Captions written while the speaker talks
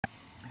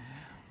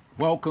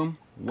Welcome,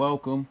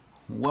 welcome,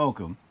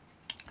 welcome.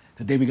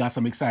 Today we got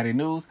some exciting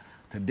news.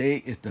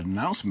 Today is the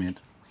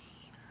announcement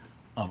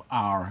of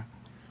our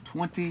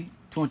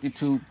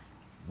 2022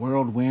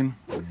 Whirlwind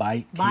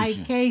BikeCation.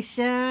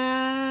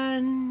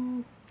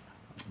 BikeCation.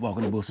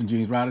 Welcome to Boots and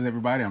Jeans Riders,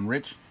 everybody. I'm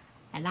Rich.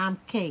 And I'm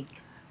Cake.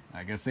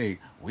 Like I say,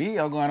 we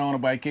are going on a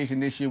BikeCation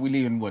this year. We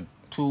leaving, what,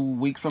 2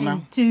 weeks from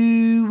now?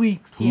 2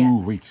 weeks. 2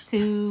 weeks.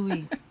 2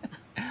 weeks.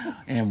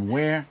 And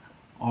where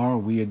are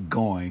we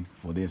going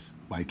for this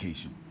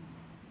BikeCation?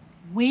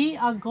 We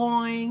are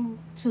going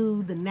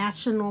to the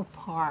national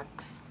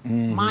parks,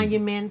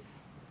 monuments.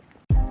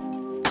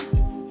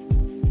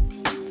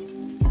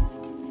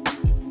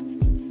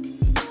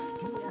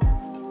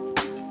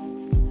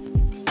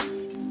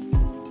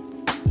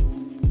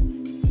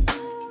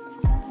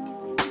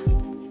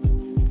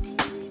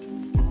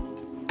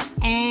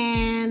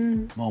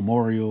 And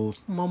Memorials.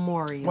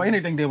 memorials. Or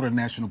anything there with a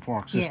national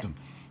park system.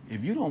 Yes.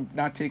 If you don't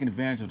not taking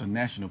advantage of the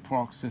national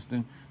park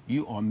system,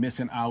 you are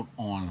missing out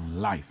on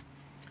life.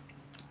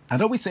 I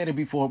know we said it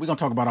before. We're going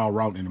to talk about our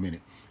route in a minute.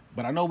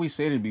 But I know we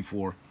said it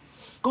before.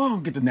 Go out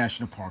and get the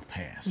National Park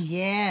Pass.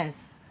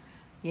 Yes.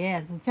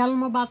 Yes. And tell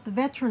them about the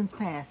Veterans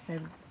Pass.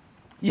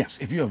 Yes,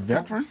 if you're a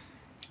veteran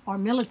Or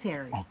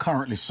military. or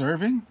currently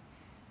serving,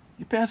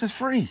 your pass is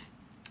free.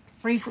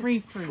 Free.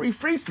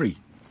 Free.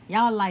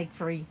 Y'all like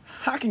free.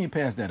 How can you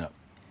pass that up?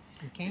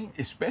 You can't.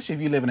 Especially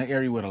if you live in an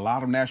area with a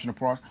lot of national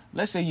parks.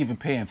 Let's say you've been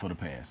paying for the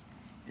pass.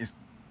 It's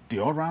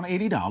still around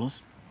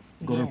 $80.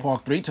 Go to the Yes.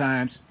 park 3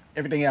 times.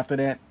 Everything after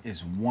that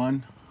is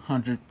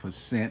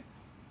 100%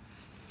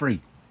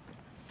 free.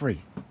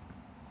 Free.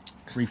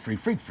 Free.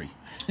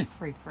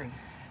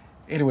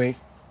 Anyway,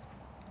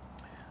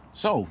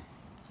 so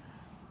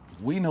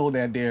we know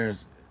that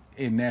there's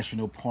a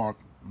national park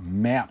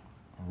map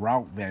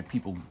route that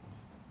people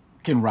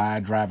can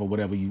ride, drive, or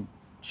whatever you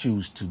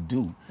choose to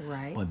do.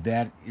 Right. But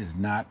that is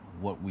not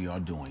what we are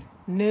doing.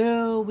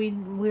 No,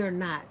 we're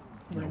not.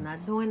 We're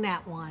not doing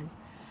that one.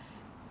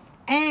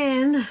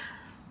 And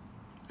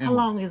how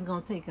long is it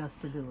going to take us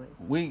to do it?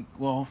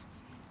 Well,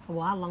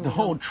 How long? the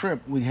whole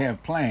trip we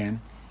have planned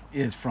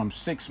is from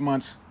 6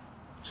 months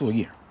to a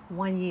year.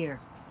 1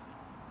 year.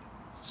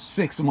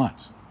 6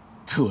 months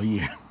to a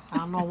year. I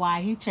don't know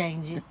why he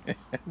changed it.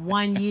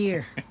 1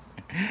 year.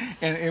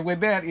 And with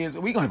that is,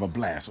 we're going to have a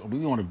blast. We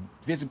want to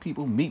visit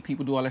people, meet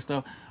people, do all that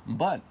stuff.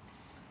 But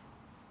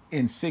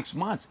in 6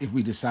 months, if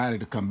we decided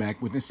to come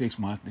back within 6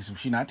 months, this is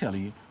she's not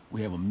telling you,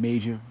 we have a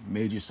major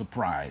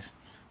surprise.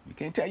 We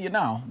can't tell you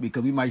now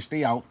because we might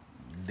stay out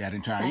that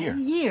entire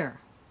year.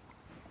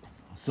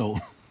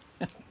 So,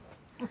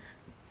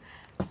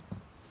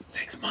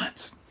 6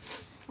 months.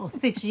 Oh,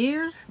 6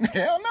 years?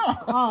 Hell no.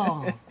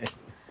 Oh.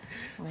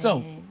 So,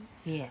 Man.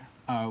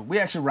 Yeah. we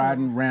actually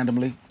riding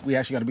randomly. We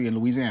actually got to be in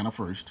Louisiana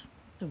first.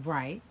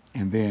 Right.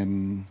 And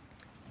then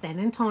San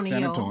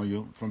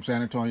Antonio. From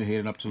San Antonio,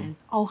 headed up to And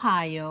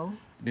Ohio.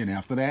 Then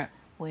after that.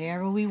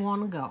 Wherever we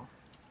want to go.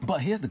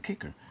 But here's the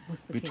kicker.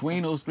 What's the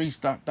Between those 3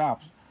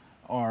 stops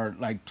are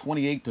like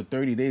 28 to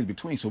 30 days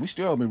between. So we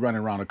still be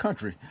running around the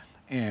country.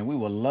 And we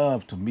would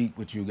love to meet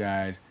with you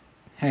guys,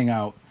 hang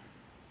out,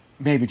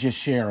 maybe just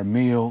share a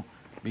meal.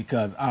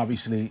 Because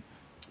obviously,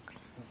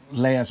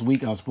 last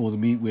week I was supposed to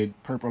meet with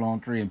Purple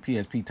on 3 and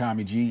PSP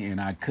Tommy G. And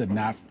I could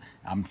not.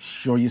 I'm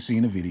sure you've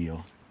seen the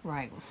video.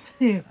 Right.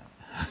 You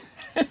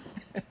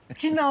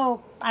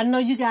know, I know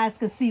you guys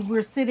can see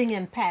we're sitting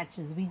in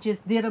patches. We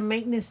just did a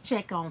maintenance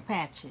check on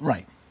patches.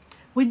 Right.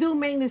 We do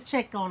maintenance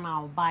check on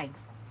our bikes,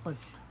 but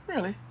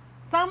Really?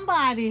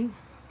 somebody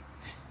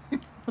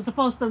was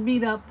supposed to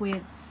meet up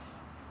with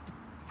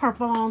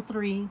Purple on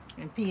 3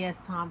 and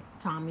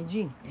Tommy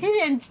G. He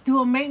didn't do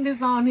a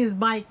maintenance on his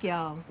bike,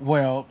 y'all.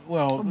 Well,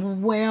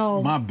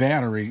 Well, my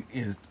battery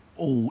is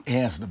old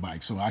as the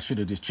bike, so I should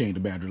have just changed the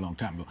battery a long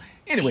time ago.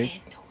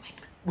 Anyway,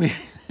 we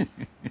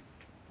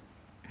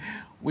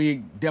we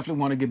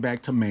definitely want to get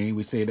back to Maine.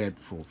 We say that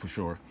for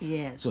sure.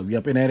 yes. So if you're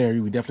up in that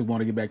area, we definitely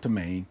want to get back to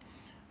Maine,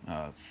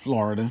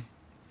 Florida.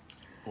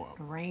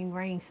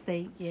 Rain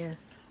state, yes.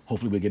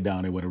 Hopefully we get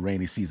down there where the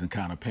rainy season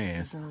kind of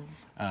passed. It's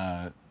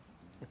To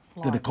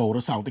Florida.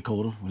 Dakota, South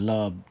Dakota. We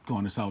love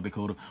going to South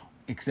Dakota.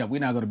 Except we're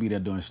not going to be there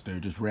during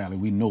Sturgis Rally.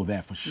 We know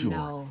that for sure.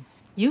 No.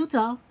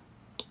 Utah.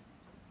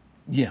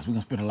 Yes, we're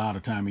going to spend a lot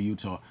of time in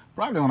Utah.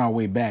 Probably on our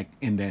way back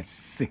in that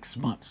 6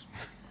 months.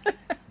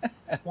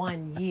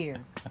 1 year.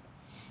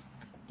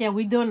 Yeah,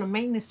 we're doing a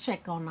maintenance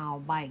check on our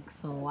bike,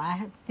 so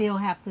I still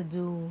have to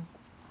do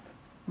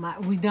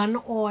we done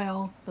the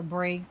oil, the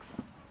brakes.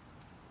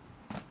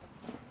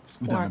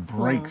 We done the spark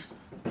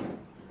brakes.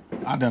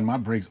 plugs. I done my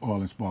brakes, oil,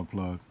 and spark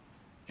plug.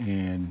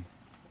 And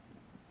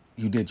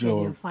you did And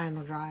your... your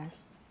final drive.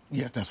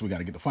 Yes, that's what we got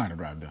to get the final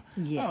drive done.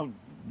 Yes. Oh,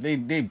 they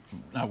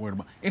not worried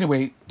about...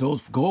 Anyway,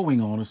 those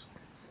going owners,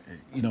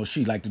 you know,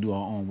 she like to do her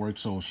own work,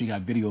 so she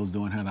got videos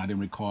doing her. I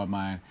didn't record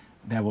mine.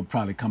 That will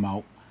probably come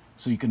out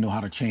so you can know how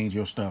to change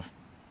your stuff.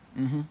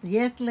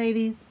 Yes,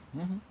 ladies.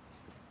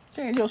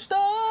 Change your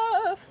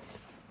stuff.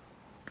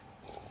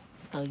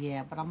 So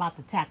yeah, but I'm about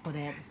to tackle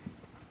that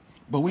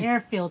But we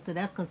Air filter,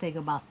 that's going to take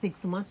about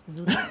 6 months to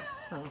do that.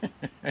 So.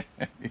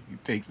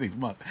 it takes 6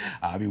 months.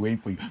 I'll be waiting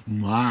for you.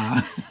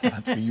 Mwah.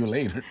 I'll see you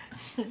later.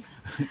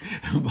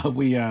 But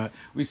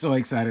we so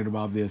excited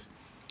about this.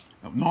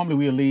 Normally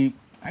we'll leave.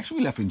 Actually,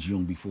 we left in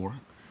June before.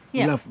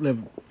 Yeah. We left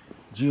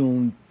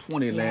June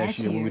 20 last Last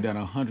year when we year. done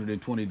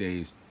 120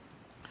 days.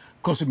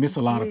 Of course, we miss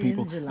a lot of It is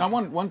people. July.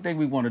 Now, one thing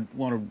we want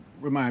to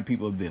remind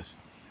people of this: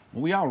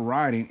 when we out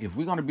riding, if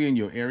we're going to be in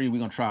your area, we're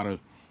going to try to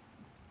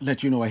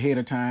let you know ahead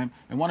of time.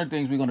 And one of the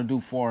things we're going to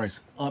do for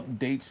us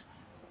updates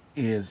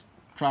is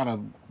try to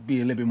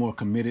be a little bit more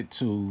committed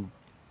to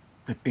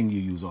the thing you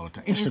use all the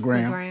time,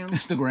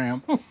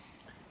 Instagram,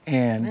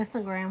 and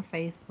Instagram,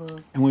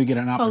 Facebook, when we get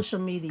an social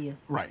media.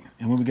 right,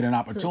 and when we get an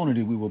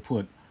opportunity, we will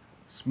put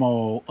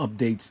small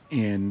updates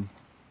in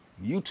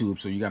YouTube.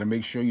 So you got to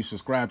make sure you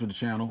subscribe to the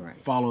channel, Right.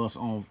 follow us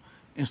on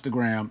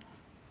Instagram,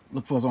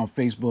 look for us on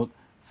Facebook,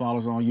 follow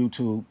us on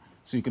YouTube,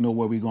 so you can know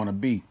where we're going to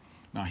be.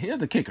 Now, here's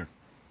the kicker.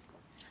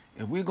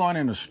 If we're going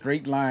in a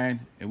straight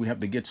line and we have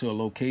to get to a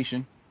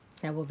location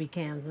That will be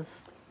Kansas.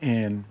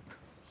 and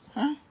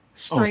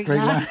Straight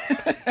line.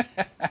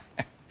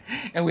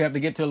 and we have to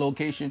get to a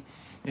location,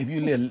 if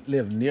you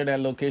live near that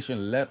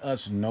location, let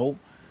us know.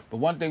 But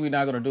one thing we're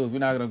not going to do is we're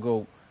not going to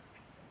go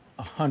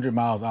 100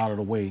 miles out of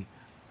the way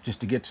just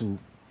to get to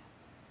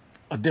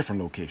a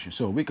different location.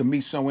 So if we can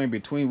meet somewhere in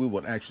between, we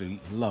would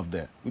actually love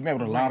that. We met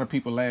with a lot of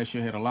people last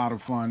year, had a lot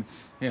of fun,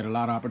 had a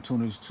lot of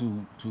opportunities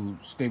to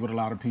stay with a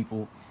lot of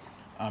people.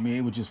 I mean,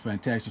 it was just a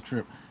fantastic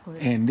trip.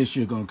 And this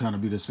year going to kind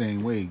of be the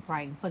same way.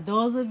 Right. For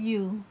those of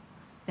you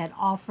that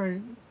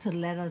offered to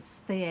let us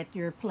stay at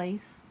your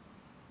place,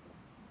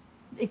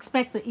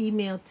 expect an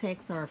email,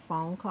 text, or a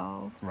phone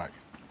call Right.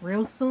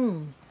 real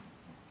soon.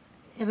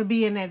 It'll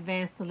be in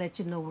advance to let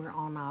you know we're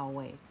on our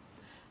way.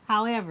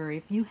 However,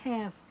 if you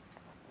have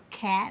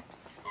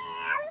cats,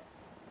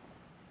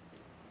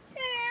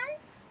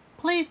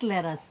 please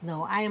let us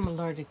know. I am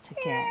allergic to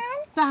cats.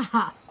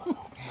 Stop.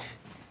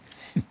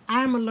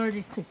 I am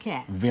allergic to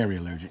cats. Very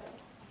allergic.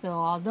 So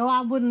although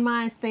I wouldn't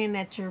mind staying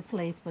at your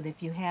place, but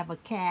if you have a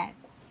cat,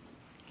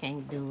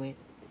 can't do it.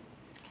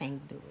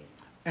 Can't do it.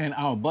 And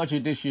our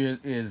budget this year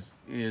is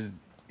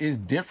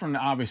different,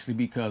 obviously,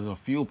 because of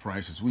fuel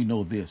prices. We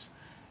know this.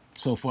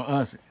 So for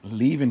us,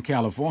 leaving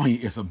California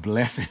is a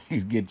blessing.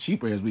 It gets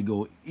cheaper as we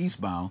go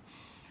eastbound.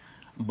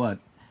 But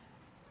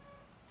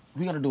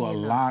we're gonna do a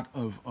lot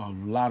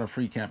of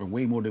free camping,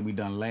 way more than we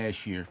done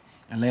last year.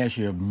 And last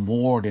year,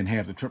 more than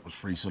half the trip was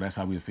free, so that's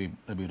how we were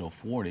able to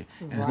afford it.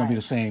 And it's gonna be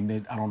the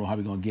same. I don't know how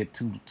we're gonna get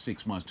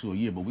 6 months to a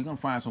year, but we're gonna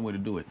find some way to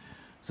do it.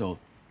 So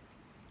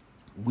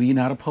we're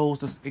not opposed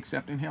to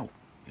accepting help.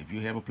 If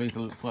you have a place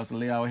for us to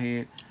lay our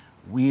head,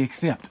 we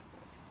accept.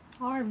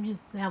 Or if you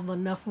have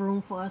enough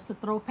room for us to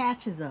throw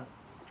patches up.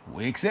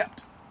 We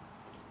accept.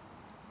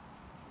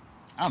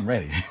 I'm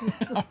ready.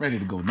 I'm ready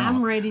to go now.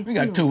 I'm ready We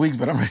got too. 2 weeks,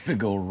 but I'm ready to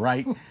go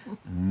right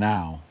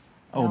now.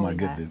 Oh No, my we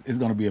not. goodness. It's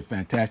going to be a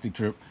fantastic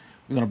trip.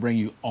 We're going to bring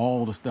you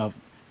all the stuff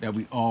that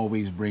we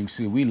always bring.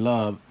 See, we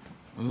love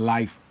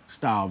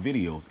lifestyle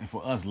videos. And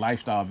for us,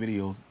 lifestyle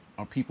videos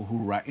are people who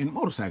ride, in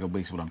motorcycle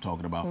basically what I'm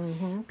talking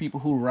about. People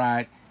who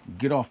ride,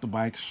 get off the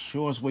bike,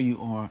 show us where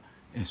you are,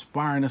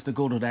 inspiring us to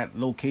go to that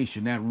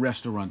location, that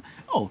restaurant.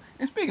 Oh,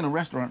 and speaking of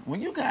restaurant,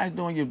 when you guys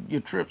doing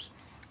your trips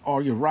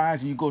or your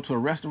rides and you go to a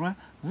restaurant,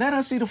 let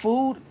us see the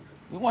food.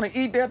 We want to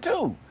eat there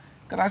too.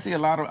 Because I see a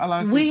lot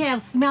of... We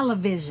have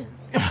smell-o-vision.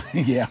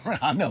 Yeah,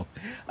 I know.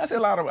 I see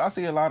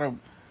a lot of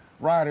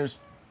riders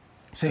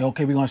say,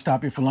 okay, we're going to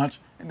stop here for lunch.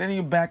 And then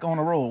you're back on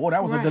the road. Oh,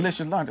 that was a Right.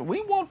 delicious lunch.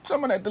 We want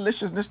some of that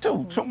deliciousness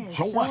too.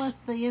 Show us.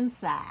 the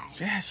inside.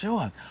 Yeah, show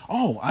us.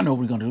 Oh, I know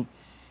what we're going to do.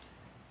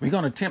 We're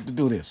going to attempt to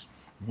do this.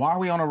 While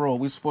we on the road,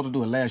 we were supposed to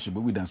do it last year,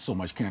 but we done so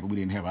much camping, we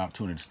didn't have an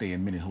opportunity to stay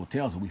in many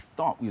hotels that we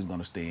thought we was going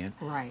to stay in.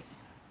 Right.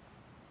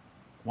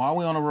 While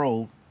we on the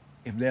road,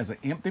 if there's an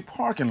empty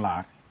parking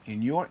lot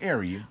in your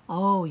area,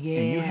 Oh, yeah.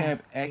 and you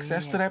have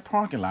access to that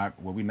parking lot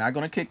where we're not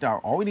going to kick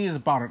out, all we need is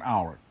about an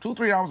hour.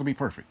 2-3 hours will be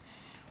perfect.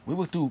 We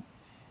will do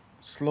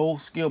slow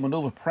skill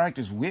maneuver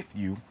practice with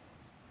you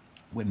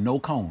with no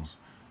cones.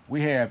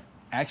 We have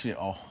actually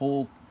a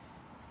whole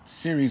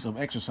series of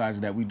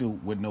exercises that we do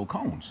with no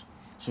cones.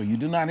 So you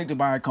do not need to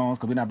buy cones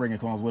because we're not bringing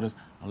cones with us.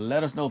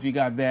 Let us know if you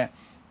got that.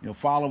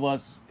 Follow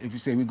us. If you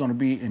say we're going to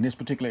be in this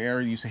particular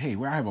area, you say, hey,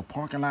 where I have a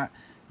parking lot,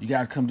 you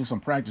guys come do some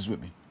practice with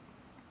me.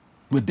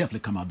 We'll definitely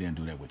come out there and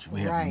do that with you.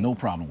 We have Right. no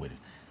problem with it.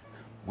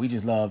 We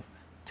just love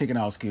taking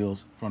our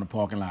skills from the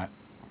parking lot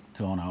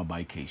to on our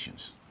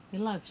BikeCations. We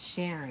love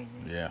sharing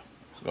it. Yeah.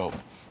 So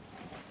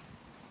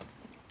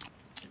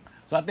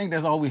I think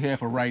that's all we have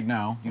for right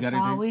now. You got All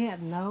anything? we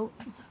have, no.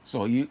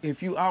 So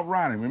if you out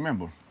riding,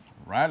 remember,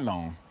 ride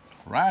long,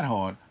 ride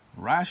hard,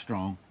 ride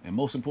strong, and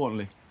most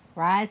importantly,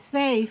 Ride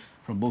safe.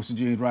 from Booster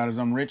Jeans Riders,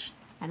 I'm Rich,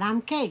 And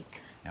I'm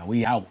Cake. and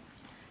we out.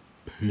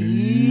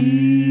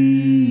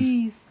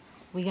 Peace.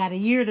 We got a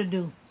year to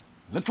do.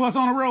 Look for us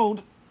on the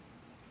road.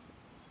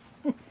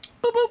 Boop,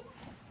 boop.